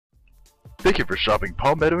Thank you for shopping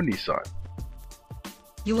Palmetto Nissan.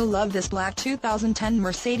 You will love this black 2010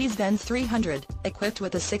 Mercedes-Benz 300, equipped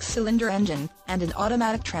with a 6-cylinder engine and an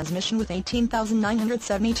automatic transmission with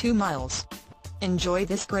 18,972 miles. Enjoy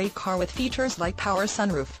this great car with features like power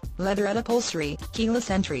sunroof, leatherette upholstery, keyless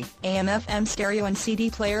entry, AM/FM stereo and CD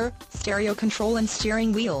player, stereo control and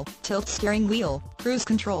steering wheel, tilt steering wheel, cruise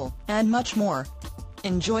control, and much more.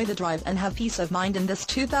 Enjoy the drive and have peace of mind in this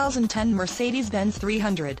 2010 Mercedes-Benz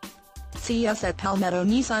 300. See us at Palmetto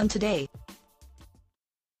Nissan today.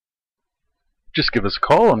 Just give us a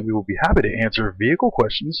call and we will be happy to answer vehicle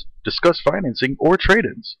questions, discuss financing, or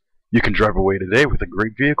trade-ins. You can drive away today with a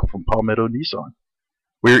great vehicle from Palmetto Nissan.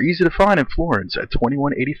 We are easy to find in Florence at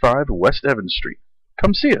 2185 West Evans Street.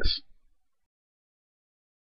 Come see us.